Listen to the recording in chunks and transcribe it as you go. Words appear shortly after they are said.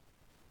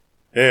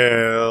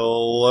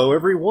Hello,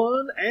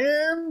 everyone,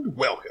 and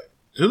welcome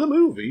to the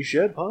Movie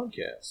Shed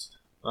Podcast.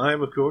 I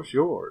am, of course,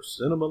 your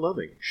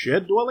cinema-loving,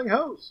 shed-dwelling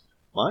host,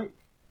 Mike.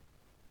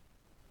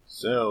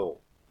 So,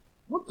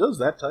 what does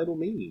that title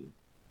mean?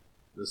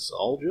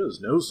 Nostalgia is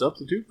no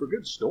substitute for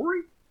good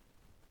story?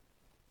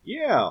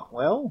 Yeah,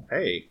 well,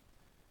 hey,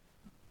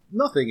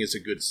 nothing is a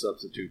good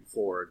substitute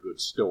for a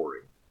good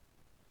story.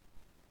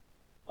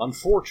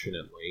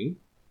 Unfortunately,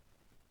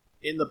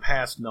 in the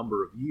past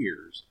number of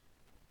years,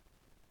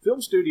 film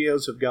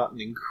studios have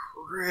gotten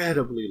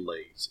incredibly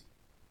lazy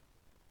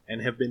and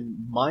have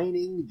been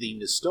mining the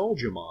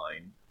nostalgia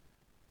mine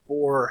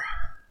for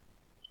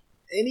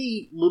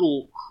any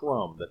little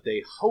crumb that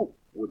they hope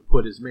would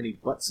put as many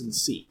butts in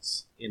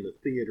seats in the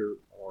theater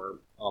or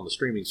on the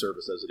streaming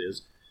service as it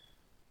is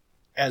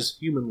as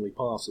humanly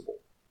possible.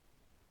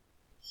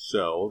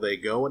 So they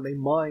go and they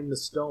mine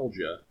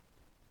nostalgia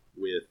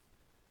with,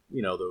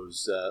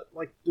 those,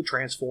 like the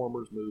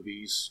Transformers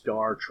movies,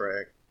 Star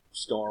Trek,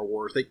 Star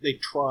Wars. They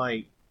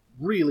try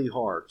really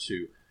hard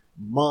to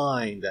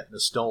mine that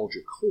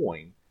nostalgia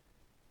coin,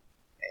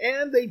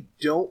 and they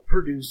don't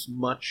produce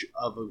much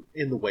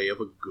in the way of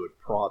a good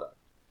product.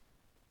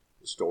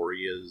 The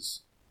story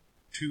is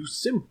too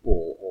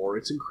simple, or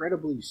it's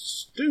incredibly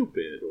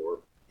stupid, or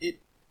it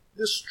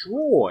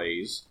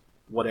destroys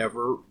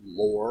whatever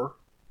lore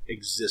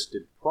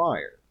existed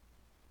prior.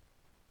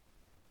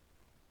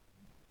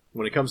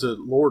 When it comes to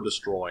lore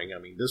destroying,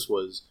 this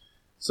was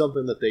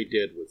something that they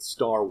did with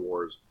Star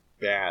Wars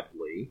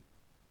badly.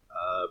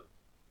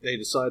 They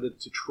decided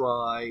to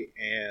try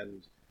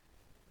and,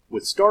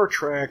 with Star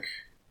Trek,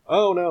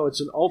 oh no,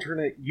 it's an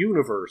alternate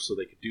universe, so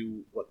they could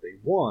do what they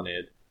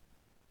wanted.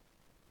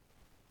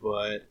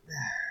 But,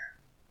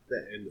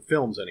 in the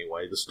films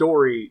anyway, the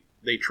story,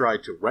 they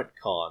tried to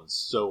retcon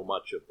so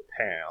much of the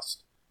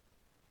past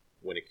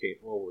when it came,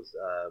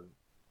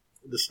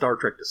 the Star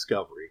Trek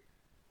Discovery.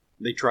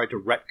 They tried to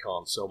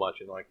retcon so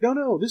much and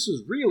no, this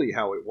is really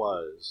how it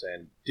was,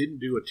 and didn't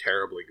do a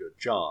terribly good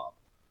job.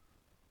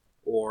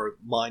 Or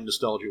mine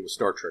nostalgia with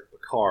Star Trek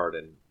Picard,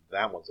 and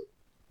that one's a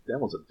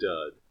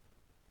dud.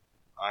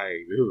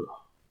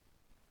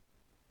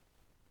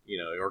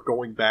 Or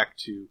going back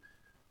to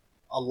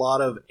a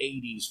lot of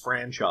 80s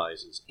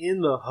franchises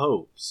in the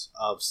hopes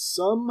of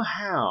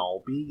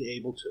somehow being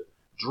able to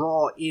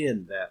draw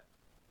in that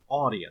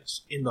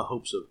audience in the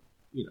hopes of,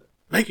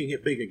 making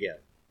it big again.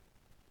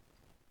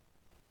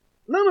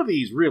 None of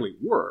these really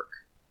work,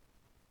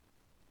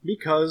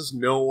 because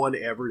no one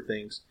ever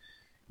thinks,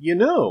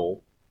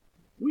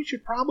 we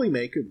should probably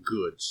make a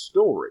good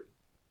story.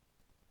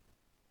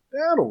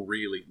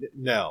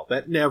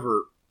 That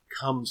never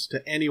comes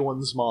to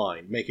anyone's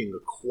mind, making a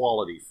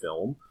quality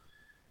film.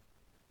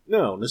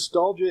 No,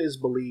 nostalgia is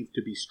believed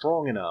to be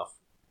strong enough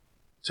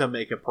to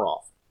make a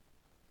profit.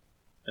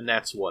 And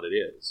that's what it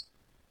is.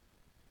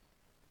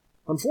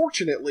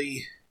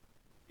 Unfortunately,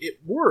 it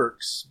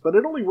works, but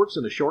it only works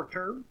in the short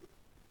term.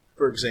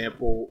 For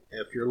example,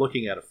 if you're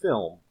looking at a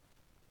film,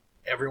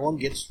 everyone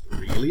gets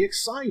really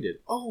excited.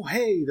 Oh,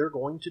 hey, they're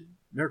going to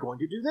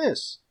do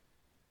this.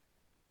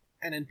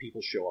 And then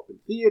people show up in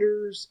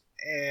theaters,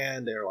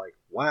 and they're like,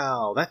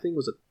 wow, that thing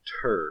was a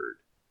turd.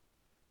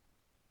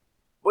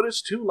 But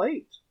it's too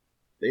late.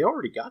 They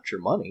already got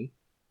your money.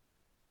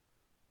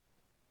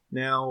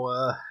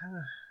 Now,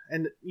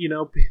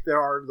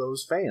 there are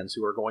those fans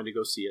who are going to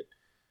go see it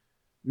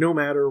no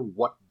matter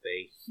what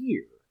they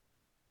hear.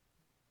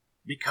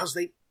 Because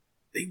they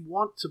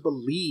want to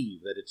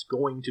believe that it's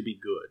going to be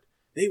good.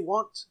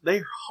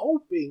 They're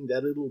hoping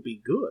that it'll be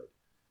good.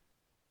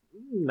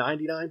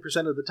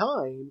 99% of the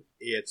time,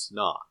 it's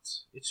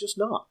not. It's just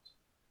not.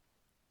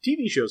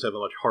 TV shows have a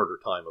much harder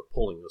time of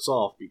pulling this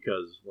off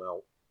because,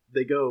 well,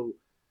 they go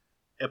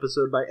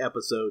episode by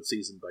episode,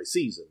 season by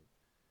season.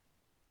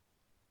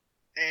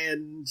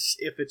 And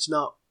if it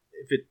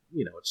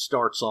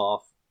starts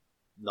off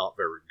not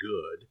very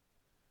good,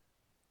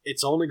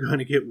 it's only going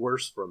to get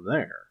worse from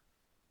there.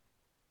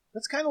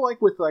 That's kind of like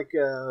with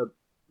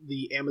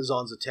the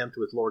Amazon's attempt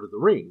with Lord of the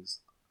Rings.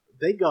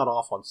 They got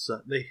off on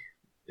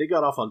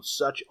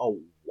such a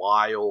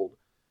wild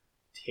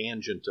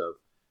tangent of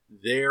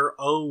their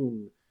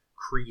own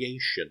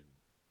creation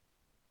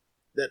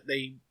that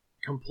they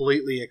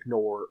completely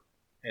ignore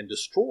and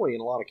destroy,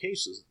 in a lot of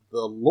cases,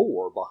 the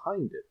lore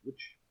behind it,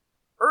 which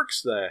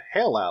irks the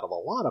hell out of a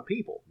lot of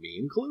people, me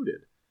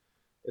included.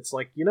 It's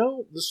like,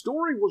 the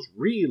story was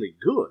really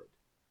good.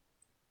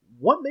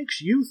 What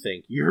makes you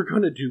think you're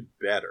going to do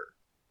better?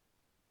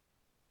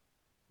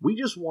 We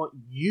just want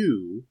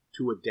you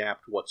to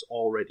adapt what's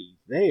already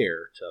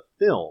there to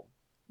film,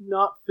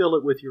 not fill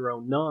it with your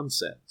own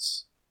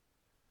nonsense.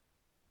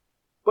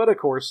 But of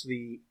course,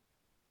 the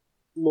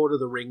Lord of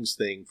the Rings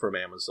thing from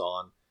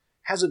Amazon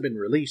hasn't been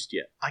released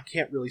yet. I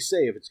can't really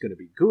say if it's going to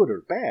be good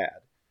or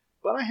bad,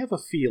 but I have a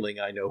feeling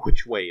I know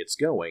which way it's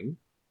going.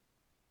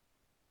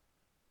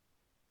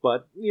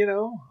 But,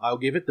 I'll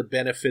give it the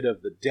benefit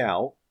of the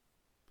doubt,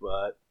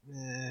 but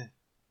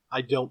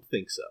I don't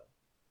think so.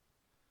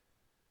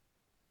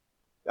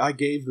 I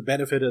gave the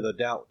benefit of the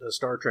doubt to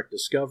Star Trek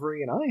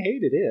Discovery, and I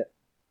hated it.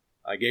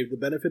 I gave the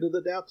benefit of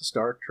the doubt to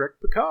Star Trek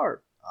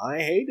Picard. I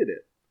hated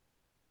it.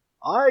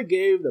 I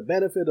gave the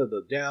benefit of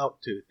the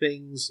doubt to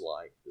things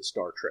like the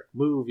Star Trek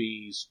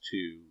movies,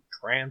 to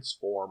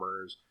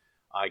Transformers.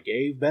 I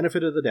gave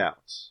benefit of the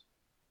doubt.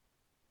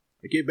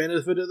 I gave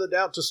benefit of the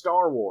doubt to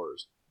Star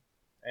Wars.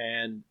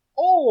 And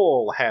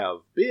all have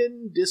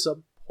been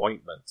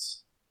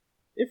disappointments,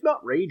 if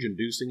not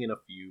rage-inducing in a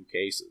few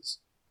cases.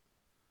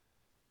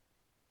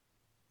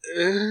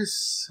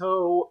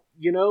 So,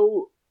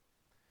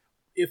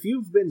 if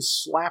you've been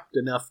slapped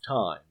enough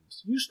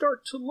times, you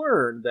start to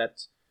learn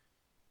that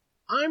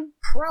I'm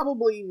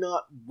probably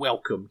not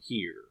welcome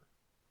here.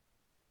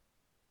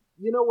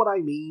 You know what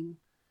I mean?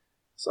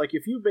 It's like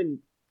if you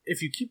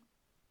keep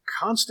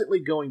constantly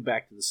going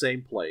back to the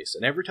same place,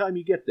 and every time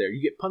you get there,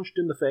 you get punched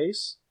in the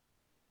face,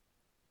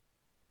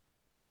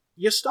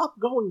 you stop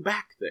going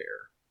back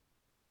there.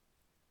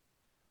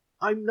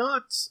 I'm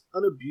not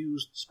an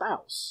abused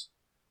spouse.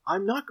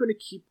 I'm not going to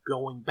keep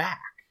going back.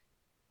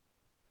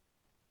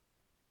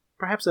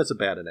 Perhaps that's a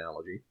bad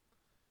analogy.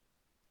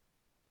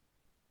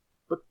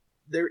 But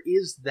there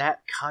is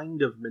that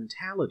kind of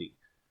mentality.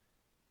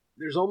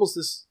 There's almost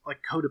this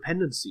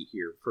codependency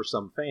here for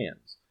some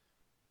fans.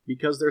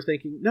 Because they're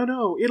thinking,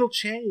 no, it'll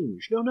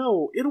change.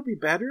 No, it'll be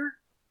better.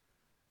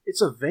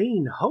 It's a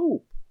vain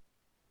hope.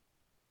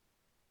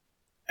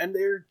 And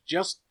they're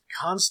just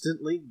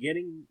constantly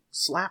getting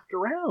slapped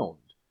around.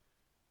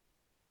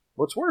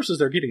 What's worse is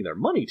they're getting their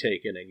money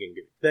taken and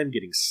then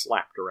getting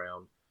slapped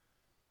around.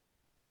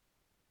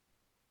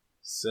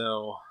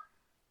 So,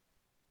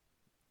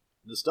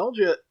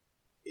 nostalgia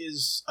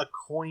is a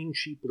coin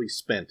cheaply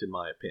spent, in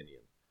my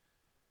opinion.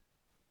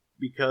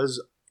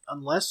 Because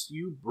unless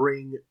you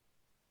bring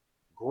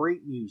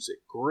great music,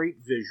 great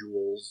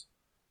visuals,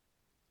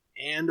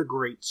 and a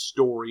great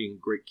story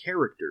and great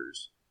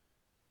characters,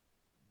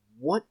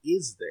 what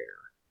is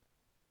there?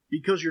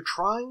 Because you're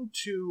trying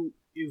to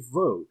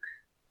evoke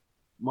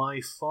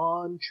my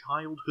fond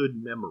childhood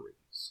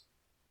memories.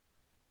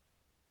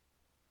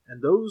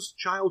 And those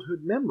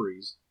childhood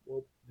memories,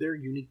 well, they're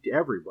unique to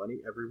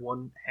everybody.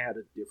 Everyone had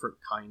a different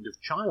kind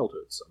of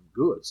childhood. Some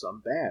good,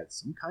 some bad,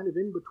 some kind of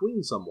in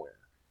between somewhere.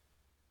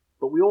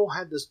 But we all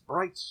had this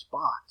bright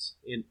spot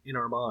in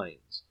our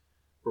minds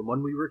from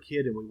when we were a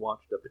kid and we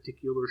watched a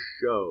particular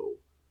show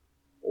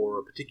or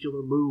a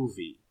particular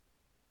movie.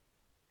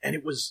 And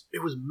it was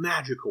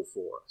magical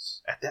for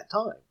us at that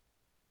time.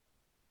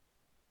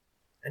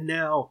 And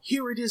now,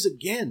 here it is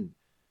again.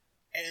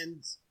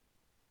 And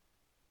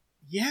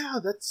yeah,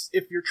 that's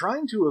if you're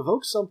trying to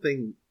evoke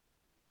something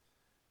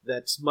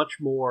that's much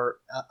more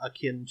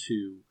akin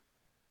to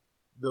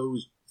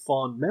those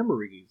fond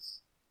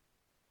memories,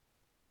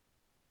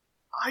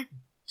 I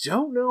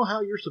don't know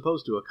how you're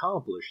supposed to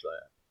accomplish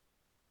that.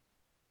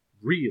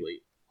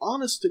 Really.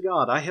 Honest to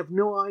God, I have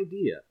no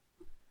idea.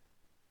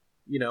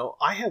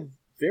 I have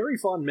very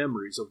fond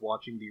memories of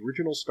watching the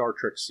original Star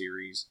Trek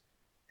series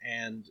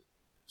and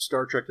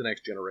Star Trek The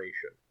Next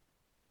Generation.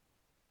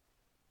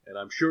 And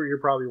I'm sure you're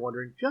probably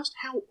wondering, just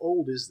how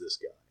old is this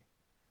guy?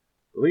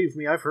 Believe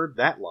me, I've heard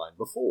that line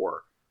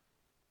before.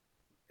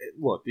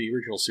 Look, the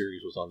original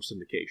series was on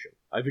syndication.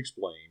 I've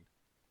explained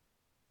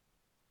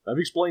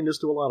this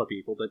to a lot of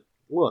people that,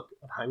 look,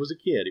 when I was a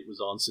kid, it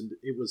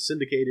was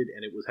syndicated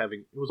and it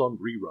was on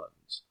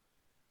reruns.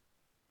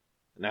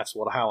 And that's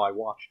how I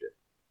watched it.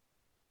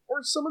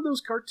 Or some of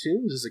those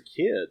cartoons as a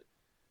kid.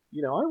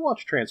 I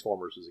watched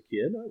Transformers as a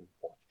kid. I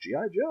watched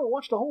G.I. Joe. I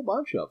watched a whole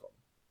bunch of them.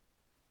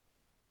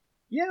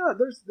 Yeah,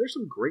 there's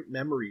some great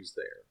memories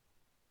there.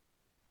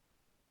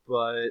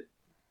 But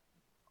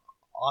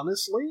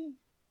honestly,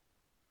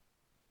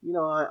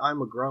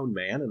 I'm a grown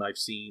man and I've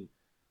seen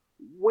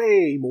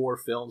way more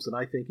films than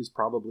I think is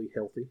probably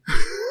healthy.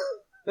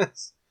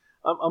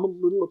 I'm a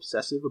little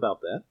obsessive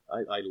about that.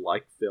 I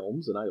like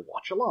films and I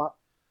watch a lot.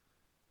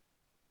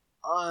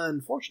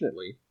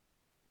 Unfortunately,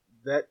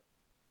 that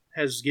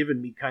has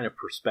given me kind of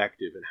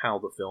perspective in how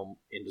the film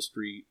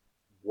industry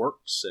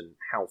works and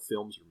how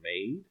films are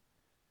made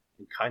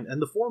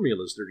and the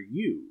formulas that are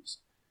used.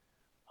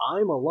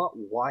 I'm a lot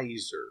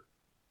wiser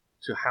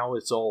to how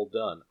it's all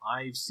done.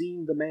 I've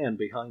seen the man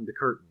behind the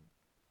curtain.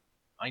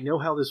 I know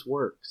how this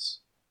works.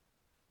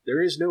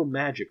 There is no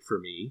magic for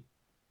me.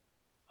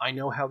 I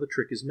know how the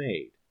trick is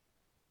made.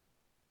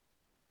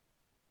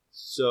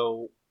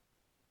 So,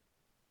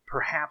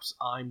 perhaps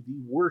I'm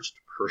the worst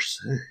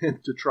person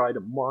to try to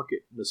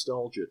market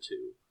nostalgia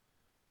to.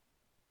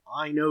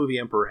 I know the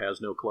Emperor has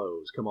no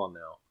clothes. Come on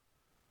now.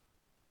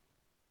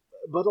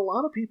 But a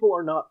lot of people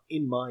are not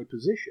in my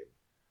position.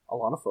 A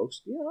lot of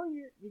folks,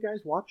 you guys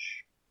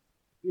watch,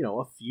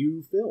 a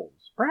few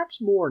films. Perhaps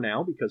more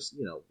now because,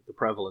 with the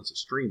prevalence of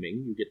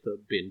streaming, you get to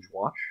binge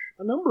watch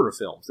a number of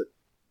films that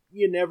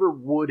you never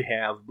would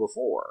have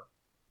before.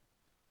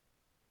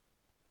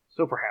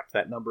 So perhaps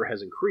that number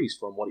has increased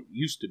from what it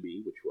used to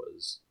be, which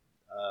was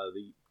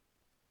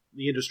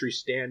the industry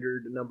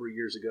standard a number of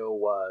years ago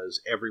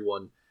was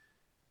everyone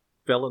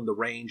fell in the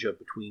range of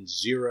between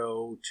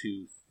 0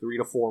 to 3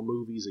 to 4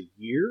 movies a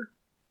year.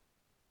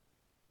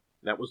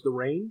 That was the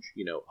range.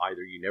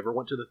 Either you never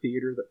went to the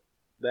theater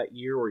that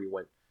year, or you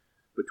went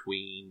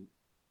between,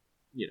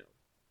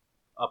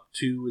 up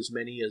to as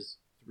many as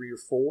 3 or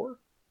 4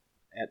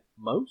 at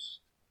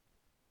most.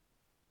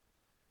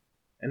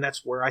 And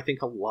that's where I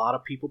think a lot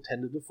of people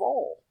tended to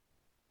fall.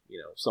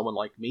 Someone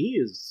like me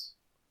is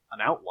an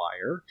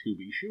outlier, to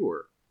be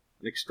sure.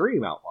 An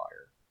extreme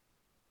outlier.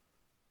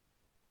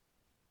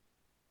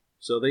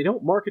 So they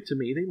don't market to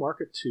me, they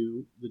market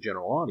to the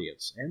general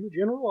audience. And the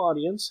general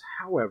audience,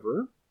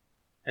 however,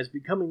 has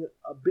becoming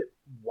a bit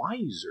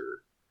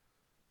wiser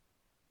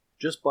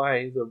just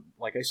by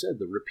like I said,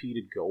 the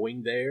repeated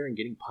going there and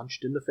getting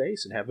punched in the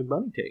face and having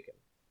money taken.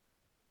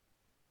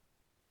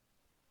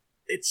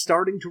 It's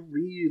starting to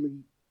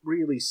really,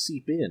 really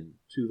seep in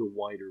to the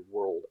wider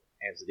world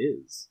as it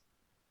is.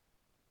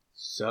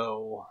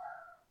 So,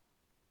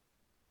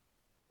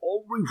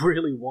 all we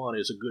really want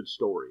is a good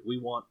story. We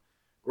want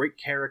great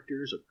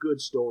characters, a good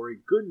story,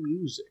 good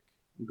music,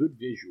 good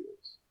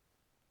visuals.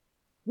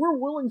 We're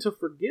willing to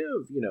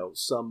forgive,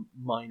 some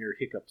minor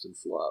hiccups and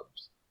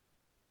flubs.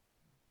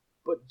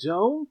 But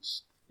don't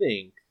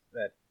think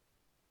that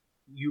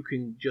you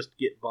can just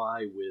get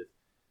by with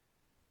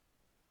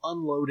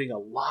unloading a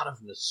lot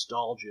of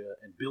nostalgia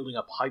and building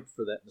up hype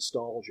for that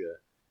nostalgia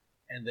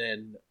and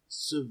then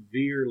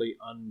severely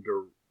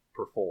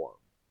underperform.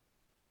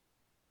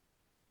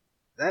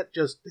 That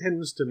just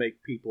tends to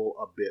make people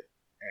a bit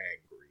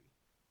angry.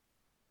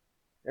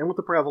 And with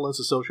the prevalence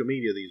of social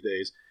media these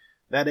days,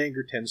 that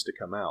anger tends to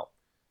come out.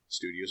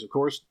 Studios, of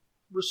course,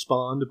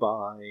 respond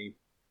by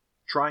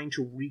trying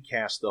to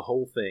recast the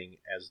whole thing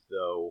as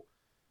though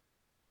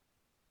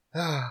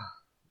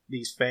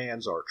these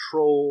fans are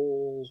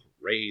trolls,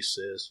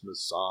 racists,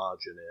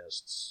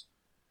 misogynists,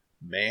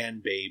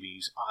 man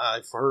babies.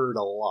 I've heard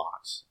a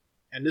lot.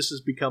 And this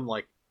has become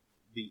like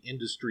the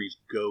industry's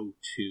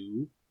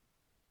go-to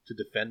to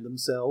defend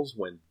themselves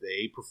when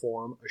they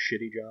perform a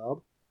shitty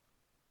job.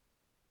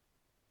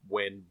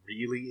 When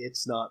really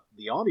it's not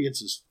the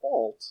audience's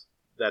fault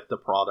that the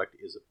product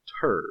is a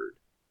turd.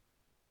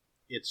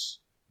 It's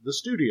the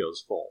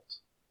studio's fault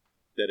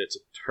that it's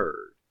a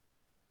turd.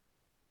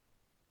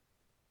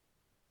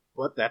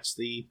 But that's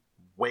the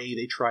way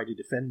they try to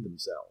defend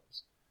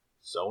themselves.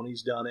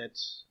 Sony's done it.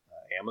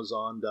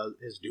 Amazon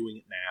is doing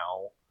it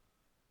now.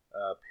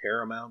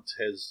 Paramount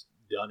has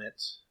done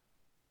it.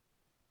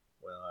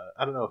 Well,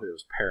 I don't know if it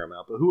was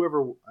Paramount, but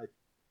whoever...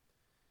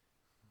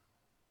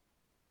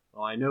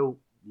 I know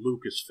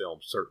Lucasfilm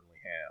certainly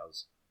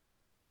has,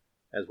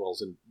 as well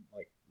as in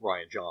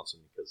Rian Johnson,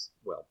 because,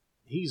 well,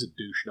 he's a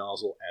douche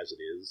nozzle as it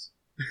is.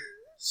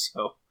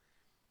 So,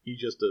 he's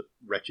just a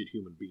wretched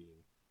human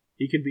being.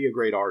 He can be a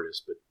great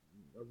artist, but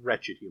a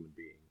wretched human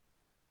being.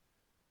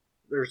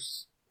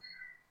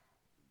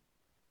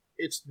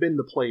 It's been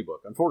the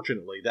playbook.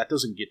 Unfortunately, that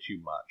doesn't get you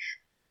much.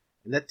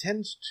 And that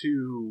tends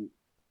to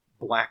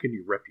blacken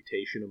your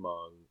reputation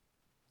among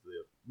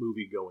the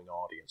movie-going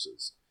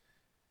audiences.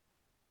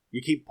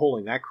 You keep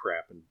pulling that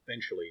crap, and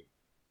eventually,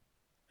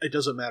 it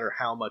doesn't matter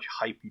how much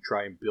hype you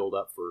try and build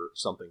up for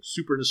something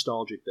super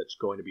nostalgic that's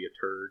going to be a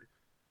turd.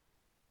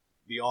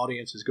 The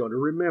audience is going to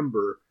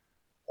remember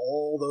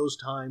all those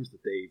times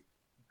that they've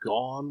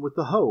gone with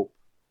the hope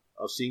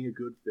of seeing a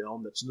good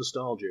film that's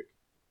nostalgic,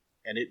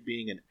 and it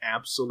being an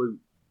absolute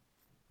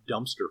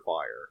dumpster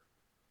fire.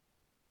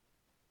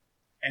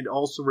 And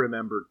also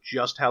remember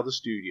just how the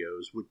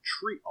studios would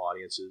treat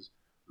audiences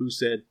who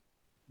said,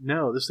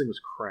 no, this thing was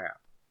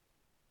crap.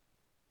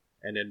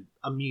 And then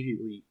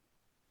immediately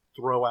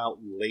throw out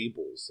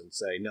labels and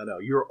say, no,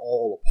 you're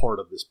all a part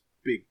of this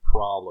big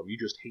problem. You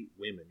just hate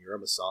women. You're a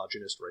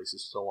misogynist,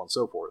 racist, so on and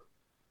so forth.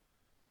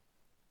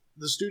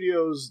 The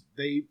studios,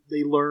 they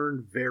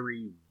learn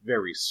very,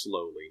 very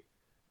slowly.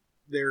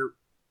 They're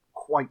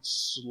quite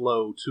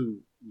slow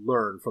to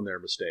learn from their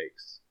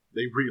mistakes.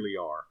 They really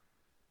are.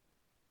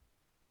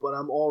 But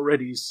I'm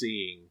already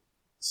seeing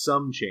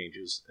some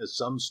changes as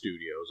some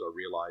studios are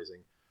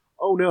realizing,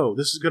 oh no,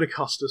 this is going to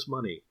cost us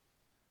money,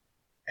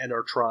 and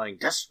are trying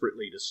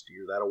desperately to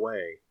steer that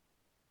away.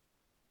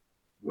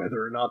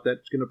 Whether or not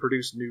that's going to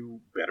produce new,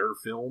 better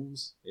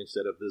films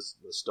instead of this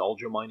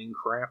nostalgia mining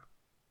crap,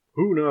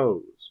 who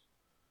knows?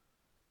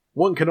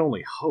 One can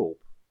only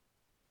hope.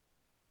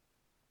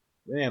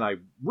 Man, I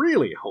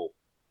really hope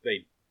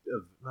they...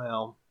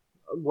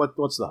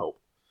 what's the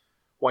hope?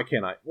 Why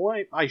can't I?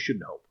 Why I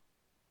shouldn't hope.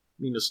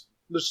 I mean,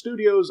 the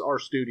studios are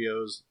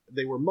studios.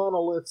 They were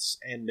monoliths,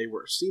 and they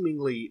were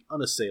seemingly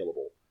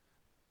unassailable.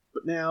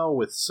 But now,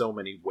 with so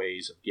many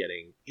ways of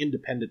getting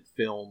independent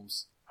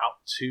films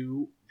out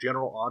to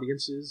general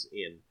audiences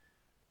in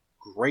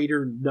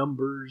greater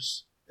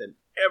numbers than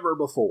ever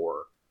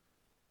before,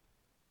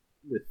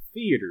 with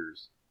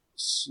theaters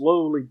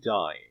slowly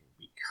dying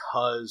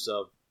because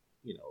of,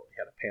 we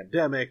had a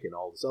pandemic and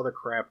all this other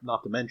crap,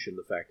 not to mention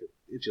the fact that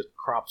it's just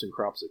crops and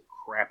crops of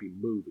crappy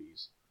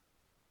movies.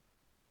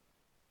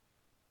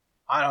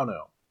 I don't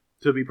know.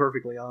 To be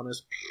perfectly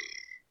honest,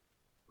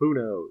 who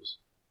knows?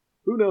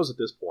 Who knows at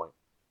this point?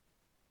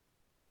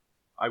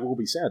 I will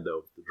be sad, though,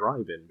 if the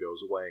drive-in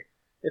goes away.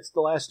 It's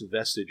the last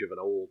vestige of an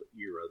old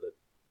era that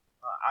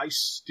I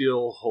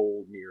still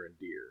hold near and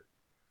dear.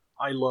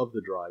 I love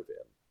the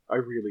drive-in. I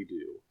really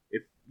do.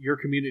 If your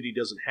community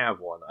doesn't have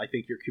one, I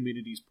think your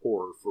community's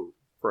poorer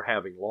for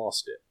having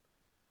lost it.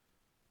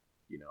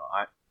 You know,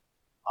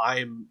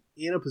 I'm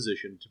in a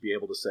position to be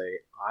able to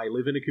say I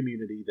live in a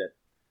community that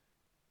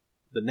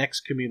the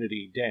next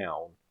community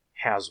down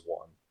has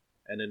one,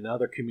 and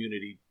another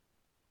community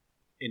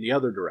in the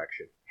other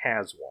direction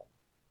has one.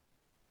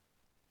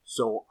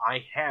 So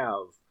I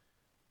have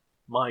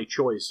my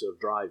choice of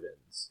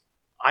drive-ins.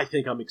 I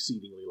think I'm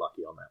exceedingly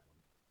lucky on that one.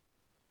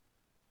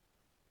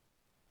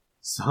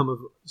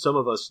 Some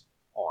of us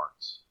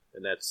aren't,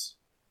 and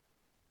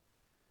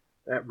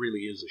that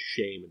really is a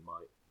shame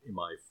in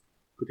my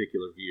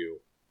particular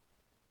view.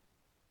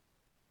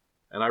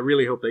 And I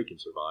really hope they can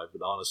survive.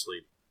 But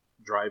honestly,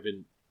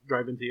 drive-in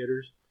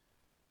theaters,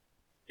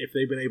 if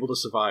they've been able to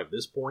survive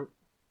this point,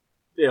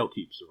 they'll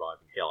keep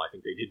surviving. Hell, I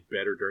think they did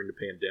better during the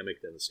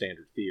pandemic than the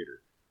standard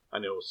theater. I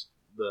know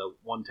the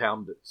one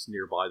town that's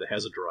nearby that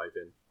has a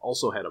drive-in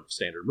also had a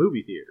standard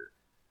movie theater,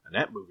 and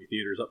that movie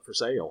theater's up for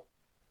sale.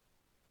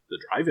 The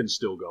drive-in's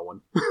still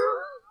going.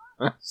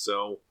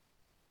 So,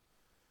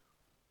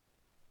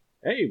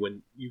 hey,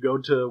 when you go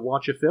to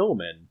watch a film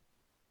and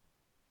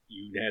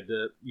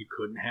you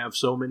couldn't have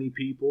so many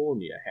people,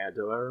 and you had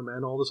to wear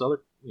and all this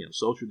other,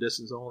 social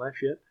distance and all that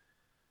shit.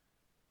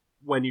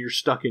 When you're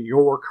stuck in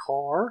your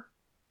car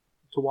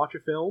to watch a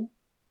film,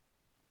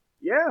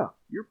 yeah,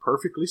 you're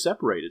perfectly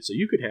separated, so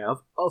you could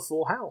have a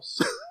full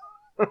house.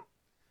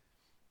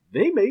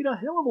 They made a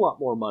hell of a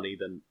lot more money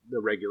than the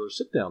regular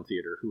sit-down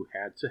theater, who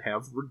had to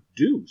have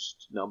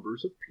reduced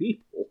numbers of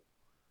people.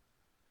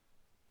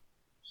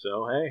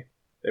 So, hey,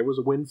 there was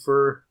a win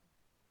for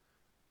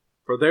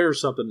there's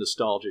something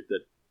nostalgic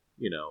that,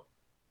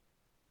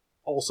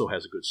 also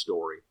has a good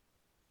story,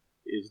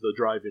 is the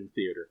drive-in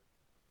theater.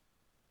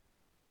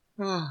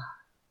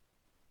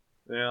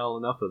 Well,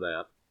 enough of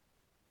that.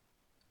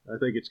 I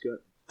think it's good.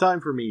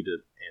 Time for me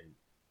to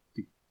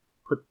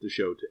put the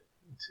show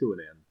to an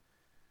end.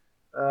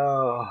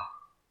 Oh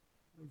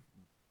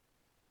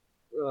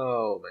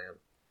man.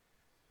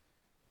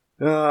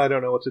 I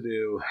don't know what to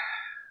do.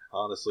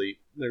 Honestly,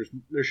 there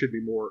should be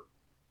more.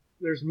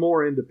 There's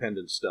more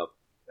independent stuff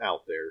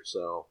out there,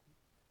 so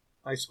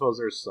I suppose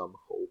there's some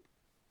hope.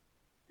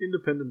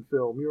 Independent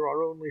film, you're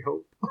our only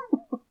hope.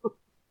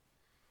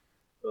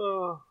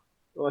 Well,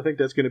 I think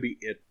that's going to be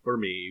it for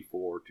me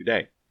for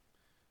today.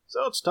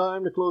 So it's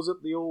time to close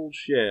up the old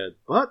shed,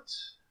 but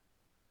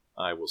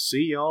I will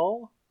see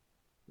y'all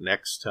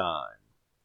next time.